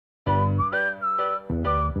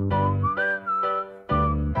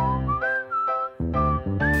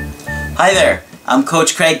Hi there, I'm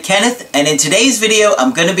Coach Craig Kenneth, and in today's video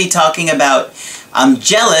I'm going to be talking about I'm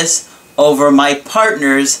jealous over my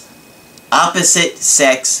partner's opposite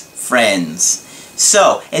sex friends.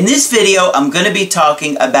 So, in this video I'm going to be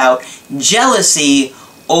talking about jealousy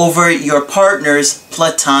over your partner's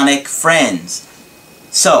platonic friends.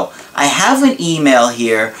 So, I have an email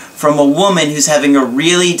here from a woman who's having a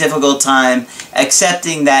really difficult time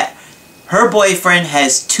accepting that her boyfriend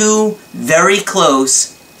has two very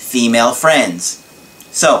close female friends.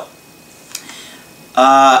 So,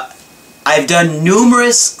 I've done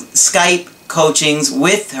numerous Skype coachings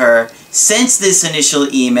with her since this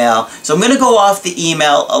initial email. So I'm going to go off the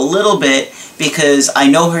email a little bit because I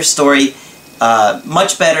know her story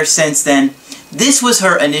much better since then. This was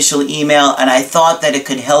her initial email, and I thought that it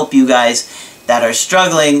could help you guys that are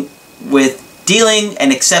struggling with dealing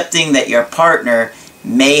and accepting that your partner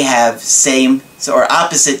may have same or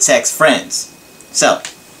opposite sex friends. So,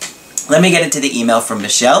 let me get into the email from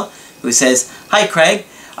Michelle, who says, "Hi Craig,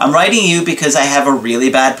 I'm writing you because I have a really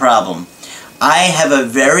bad problem. I have a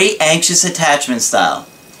very anxious attachment style.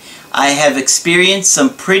 I have experienced some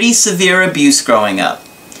pretty severe abuse growing up.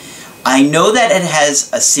 I know that it has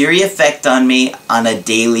a serious effect on me on a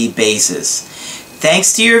daily basis.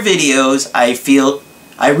 Thanks to your videos,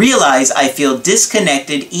 I realize I feel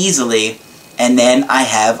disconnected easily, and then I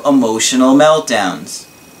have emotional meltdowns.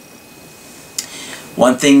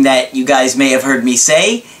 One thing that you guys may have heard me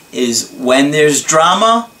say is when there's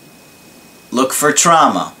drama, look for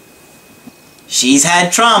trauma. She's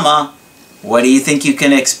had trauma. What do you think you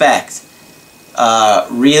can expect?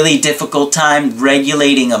 Really difficult time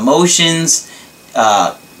regulating emotions,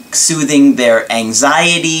 soothing their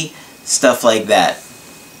anxiety, stuff like that."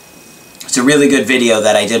 It's a really good video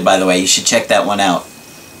that I did, by the way. You should check that one out.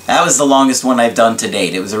 That was the longest one I've done to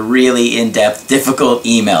date. It was a really in-depth, difficult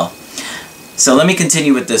email. So let me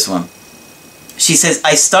continue with this one. She says,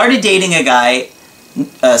 "I started dating a guy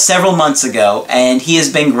several months ago, and he has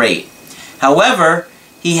been great. However,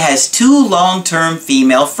 he has two long-term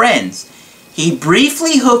female friends. He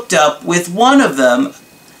briefly hooked up with one of them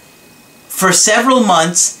for several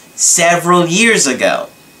months, several years ago.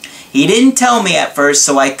 He didn't tell me at first,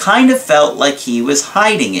 so I kind of felt like he was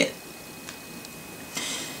hiding it.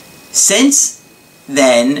 Since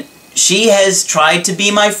then, she has tried to be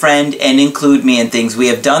my friend and include me in things. We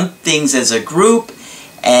have done things as a group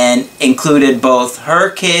and included both her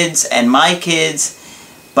kids and my kids,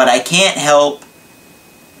 but I can't help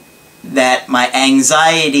that my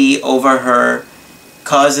anxiety over her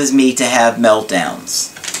causes me to have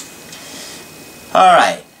meltdowns."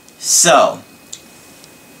 Alright, so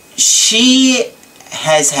she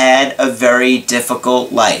has had a very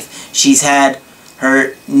difficult life. She's had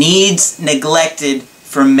her needs neglected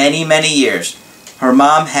for many, many years. Her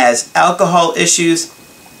mom has alcohol issues.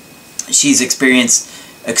 She's experienced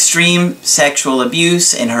extreme sexual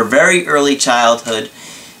abuse in her very early childhood.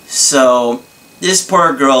 So this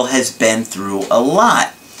poor girl has been through a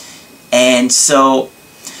lot. And so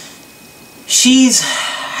she's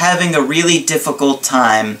having a really difficult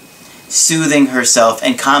time soothing herself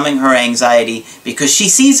and calming her anxiety because she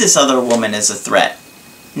sees this other woman as a threat.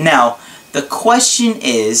 Now, the question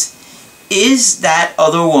is that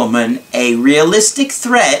other woman a realistic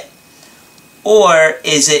threat, or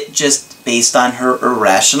is it just based on her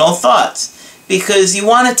irrational thoughts? Because you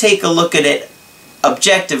want to take a look at it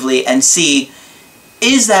objectively and see,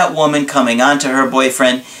 is that woman coming on to her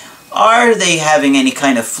boyfriend? Are they having any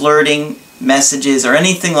kind of flirting messages or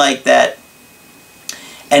anything like that?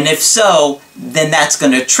 And if so, then that's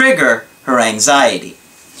going to trigger her anxiety.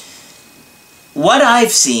 What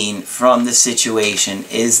I've seen from the situation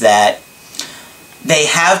is that they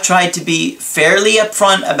have tried to be fairly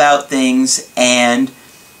upfront about things, and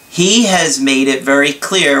he has made it very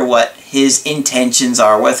clear what his intentions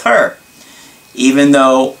are with her. Even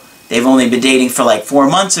though they've only been dating for like 4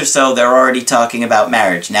 months or so, they're already talking about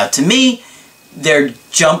marriage. Now, to me, they're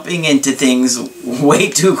jumping into things way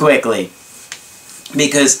too quickly.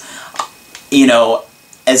 Because, you know,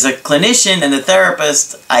 as a clinician and a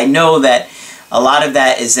therapist, I know that a lot of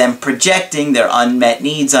that is them projecting their unmet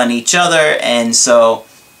needs on each other, and so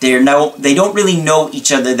they don't really know each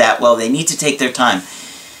other that well. They need to take their time.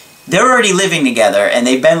 They're already living together, and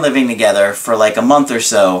they've been living together for like a month or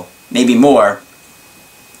so, maybe more.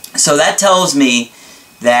 So that tells me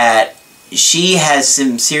that she has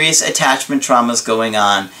some serious attachment traumas going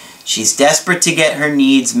on. She's desperate to get her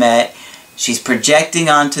needs met. She's projecting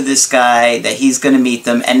onto this guy that he's going to meet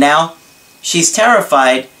them, and now she's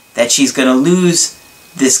terrified that she's going to lose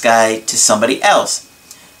this guy to somebody else.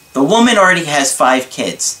 The woman already has 5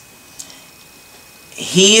 kids.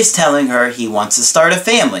 He is telling her he wants to start a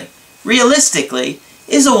family. realistically,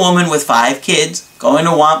 is a woman with 5 kids going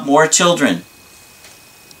to want more children?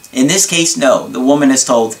 In this case, no. The woman has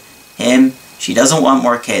told him she doesn't want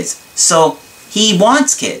more kids. So he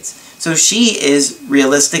wants kids. So she is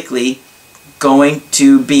realistically going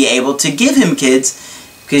to be able to give him kids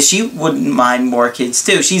because she wouldn't mind more kids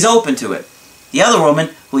too. She's open to it. The other woman,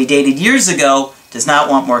 who he dated years ago, does not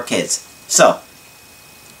want more kids. So,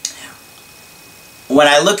 when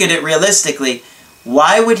I look at it realistically,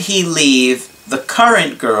 why would he leave the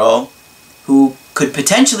current girl who could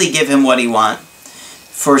potentially give him what he wants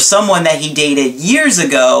for someone that he dated years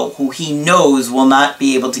ago who he knows will not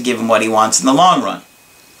be able to give him what he wants in the long run?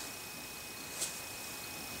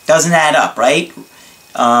 Doesn't add up, right?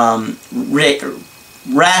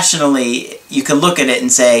 Rationally, you can look at it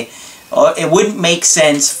and say, oh, it wouldn't make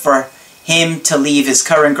sense for him to leave his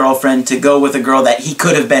current girlfriend to go with a girl that he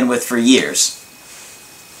could have been with for years.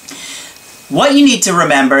 What you need to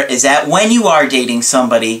remember is that when you are dating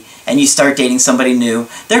somebody and you start dating somebody new,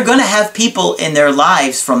 they're going to have people in their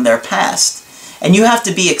lives from their past. And you have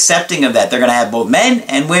to be accepting of that. They're going to have both men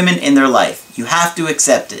and women in their life. You have to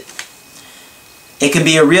accept it. It can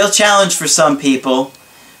be a real challenge for some people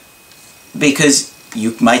because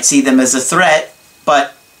you might see them as a threat,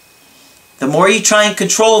 but the more you try and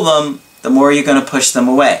control them, the more you're going to push them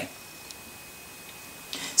away.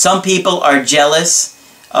 Some people are jealous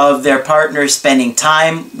of their partner spending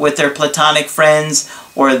time with their platonic friends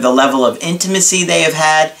or the level of intimacy they have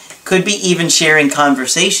had. Could be even sharing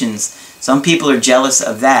conversations. Some people are jealous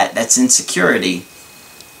of that. That's insecurity.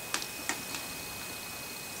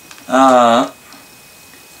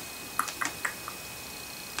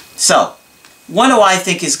 So, what do I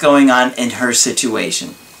think is going on in her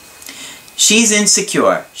situation? She's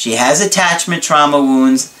insecure. She has attachment trauma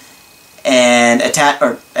wounds and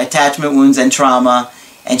attachment wounds and trauma,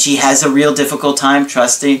 and she has a real difficult time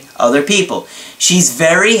trusting other people. She's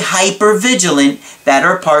very hyper vigilant that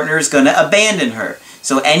her partner is going to abandon her.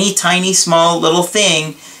 So any tiny small little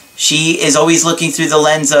thing, she is always looking through the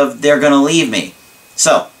lens of they're going to leave me.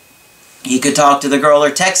 So he could talk to the girl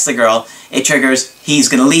or text the girl. It triggers he's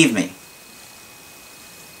going to leave me.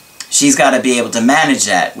 She's got to be able to manage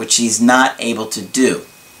that, which she's not able to do.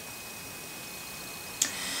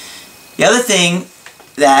 The other thing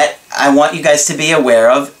that I want you guys to be aware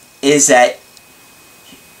of is that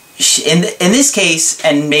in this case,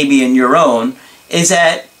 and maybe in your own, is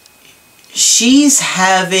that she's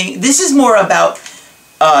having, this is more about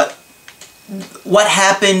what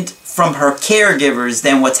happened from her caregivers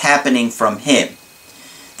than what's happening from him.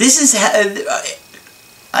 This is,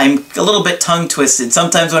 I'm a little bit tongue-twisted.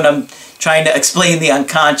 Sometimes when I'm trying to explain the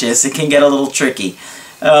unconscious, it can get a little tricky.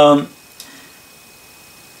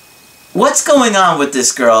 What's going on with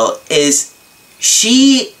this girl is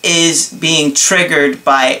she is being triggered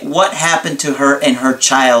by what happened to her in her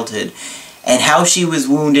childhood and how she was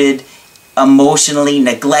wounded, emotionally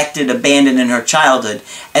neglected, abandoned in her childhood.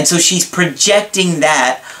 And so she's projecting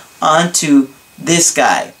that onto this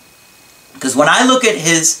guy. Because when I look at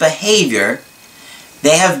his behavior,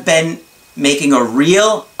 they have been making a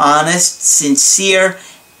real, honest, sincere,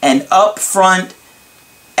 and upfront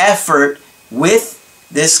effort with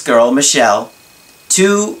this girl, Michelle,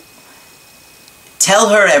 to tell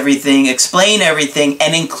her everything, explain everything,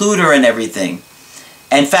 and include her in everything.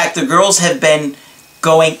 In fact, the girls have been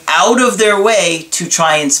going out of their way to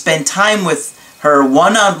try and spend time with her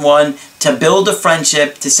one-on-one to build a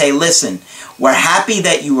friendship, to say, listen, we're happy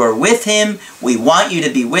that you are with him. We want you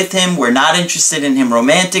to be with him. We're not interested in him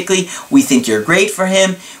romantically. We think you're great for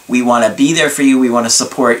him. We want to be there for you. We want to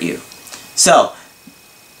support you. So,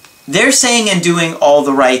 they're saying and doing all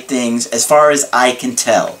the right things as far as I can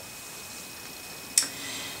tell.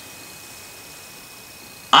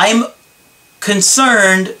 I'm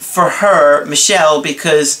concerned for her, Michelle,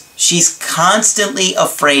 because she's constantly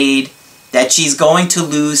afraid that she's going to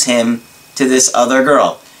lose him to this other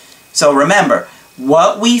girl. So remember,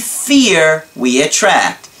 what we fear, we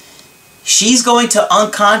attract. She's going to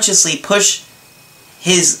unconsciously push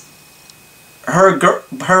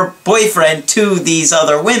her boyfriend to these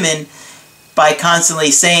other women by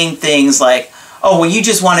constantly saying things like, oh, well, you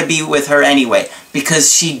just want to be with her anyway.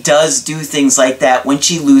 Because she does do things like that when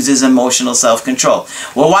she loses emotional self-control.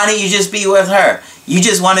 Well, why don't you just be with her? You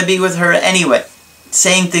just want to be with her anyway.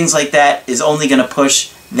 Saying things like that is only going to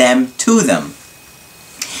push them to them.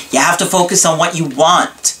 You have to focus on what you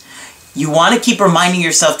want. You want to keep reminding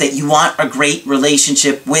yourself that you want a great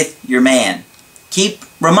relationship with your man. Keep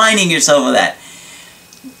reminding yourself of that.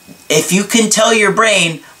 If you can tell your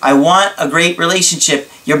brain, I want a great relationship,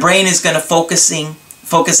 your brain is going to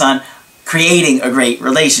focus on creating a great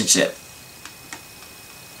relationship.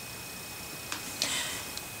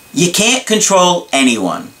 You can't control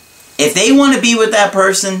anyone. If they want to be with that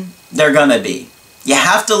person, they're going to be. You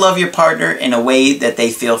have to love your partner in a way that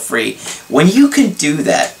they feel free. When you can do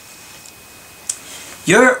that,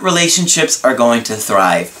 your relationships are going to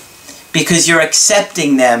thrive because you're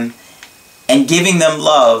accepting them and giving them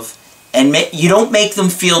love, and you don't make them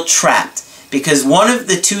feel trapped. Because one of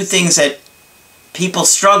the two things that people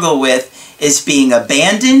struggle with is being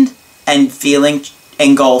abandoned and feeling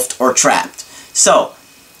engulfed or trapped. So,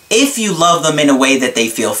 if you love them in a way that they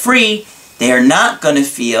feel free, they are not going to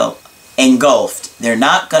feel engulfed. They're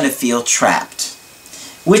not going to feel trapped.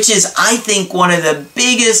 Which is, I think, one of the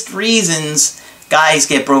biggest reasons guys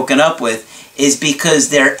get broken up with, is because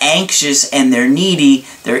they're anxious and they're needy,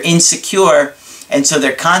 they're insecure, and so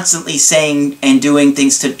they're constantly saying and doing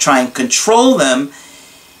things to try and control them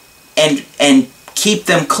and keep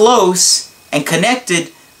them close and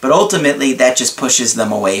connected, but ultimately that just pushes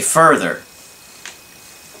them away further.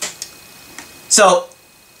 So,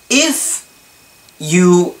 if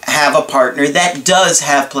you have a partner that does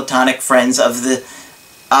have platonic friends of the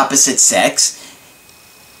opposite sex,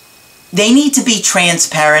 they need to be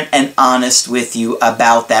transparent and honest with you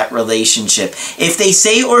about that relationship. If they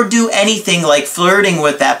say or do anything like flirting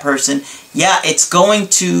with that person, yeah, it's going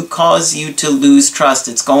to cause you to lose trust.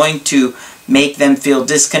 It's going to make them feel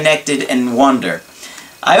disconnected and wonder.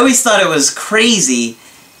 I always thought it was crazy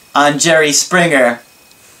on Jerry Springer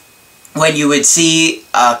when you would see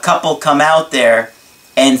a couple come out there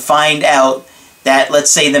and find out that,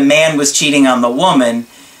 let's say, the man was cheating on the woman.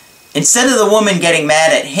 Instead of the woman getting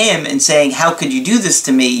mad at him and saying, how could you do this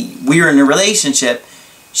to me? We're in a relationship.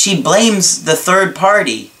 She blames the third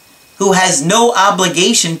party who has no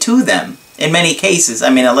obligation to them in many cases. I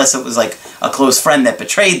mean, unless it was like a close friend that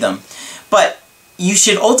betrayed them. But you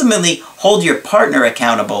should ultimately hold your partner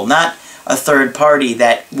accountable, not a third party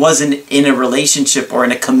that wasn't in a relationship or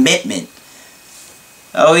in a commitment.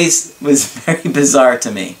 Always was very bizarre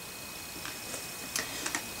to me.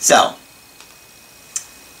 So,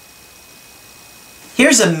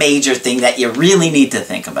 here's a major thing that you really need to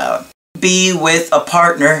think about. Be with a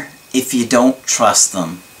partner if you don't trust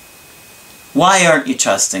them. Why aren't you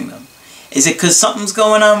trusting them? Is it because something's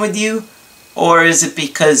going on with you? Or is it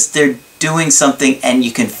because they're doing something and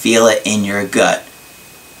you can feel it in your gut?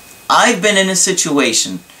 I've been in a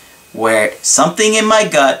situation where something in my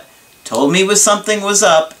gut told me something was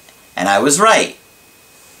up, and I was right.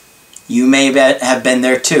 You may have been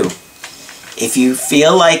there too. If you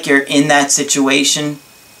feel like you're in that situation,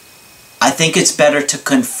 I think it's better to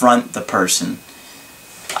confront the person.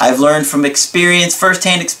 I've learned from experience,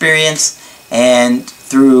 first-hand experience, and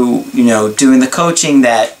through, doing the coaching,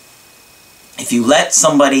 that if you let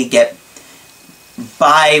somebody get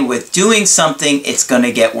by with doing something, it's going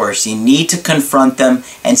to get worse. You need to confront them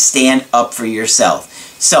and stand up for yourself.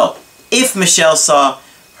 So, if Michelle saw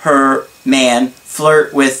her man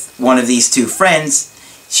flirt with one of these two friends,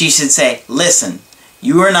 she should say, listen,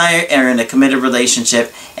 you and I are in a committed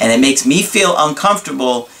relationship, and it makes me feel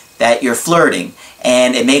uncomfortable that you're flirting.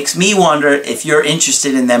 And it makes me wonder if you're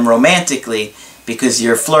interested in them romantically because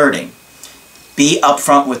you're flirting. Be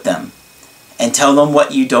upfront with them and tell them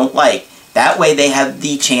what you don't like. That way they have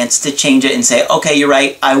the chance to change it and say, okay, you're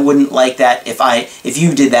right, I wouldn't like that if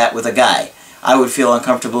you did that with a guy. I would feel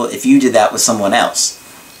uncomfortable if you did that with someone else.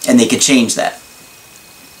 And they could change that.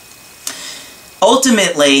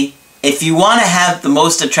 Ultimately, if you want to have the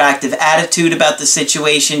most attractive attitude about the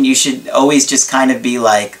situation, you should always just kind of be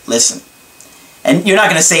like, listen. And you're not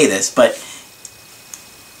going to say this, but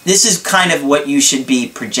this is kind of what you should be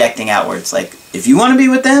projecting outwards. Like, if you want to be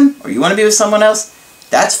with them, or you want to be with someone else,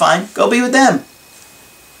 that's fine. Go be with them.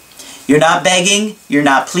 You're not begging, you're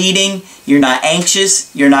not pleading, you're not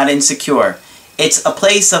anxious, you're not insecure. It's a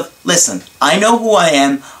place of, listen, I know who I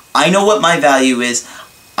am, I know what my value is,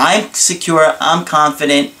 I'm secure, I'm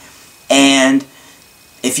confident, and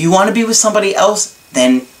if you want to be with somebody else,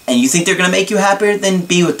 then, and you think they're going to make you happier, then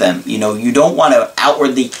be with them. You don't want to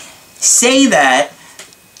outwardly say that,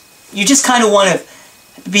 you just kind of want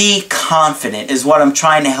to be confident is what I'm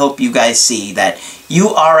trying to help you guys see, that you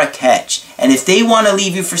are a catch. And if they want to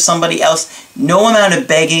leave you for somebody else, no amount of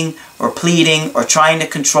begging or pleading or trying to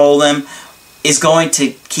control them is going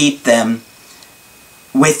to keep them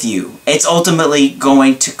with you. It's ultimately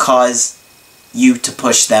going to cause you to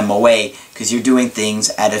push them away because you're doing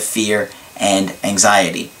things out of fear and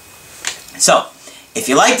anxiety. So, if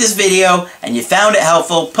you like this video and you found it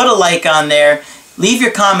helpful, put a like on there. Leave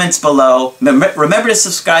your comments below. Remember to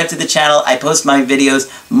subscribe to the channel. I post my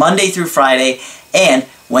videos Monday through Friday. And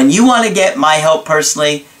when you want to get my help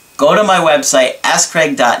personally, go to my website,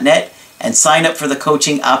 askcraig.net, and sign up for the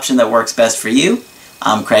coaching option that works best for you.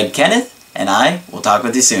 I'm Craig Kenneth, and I will talk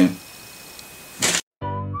with you soon.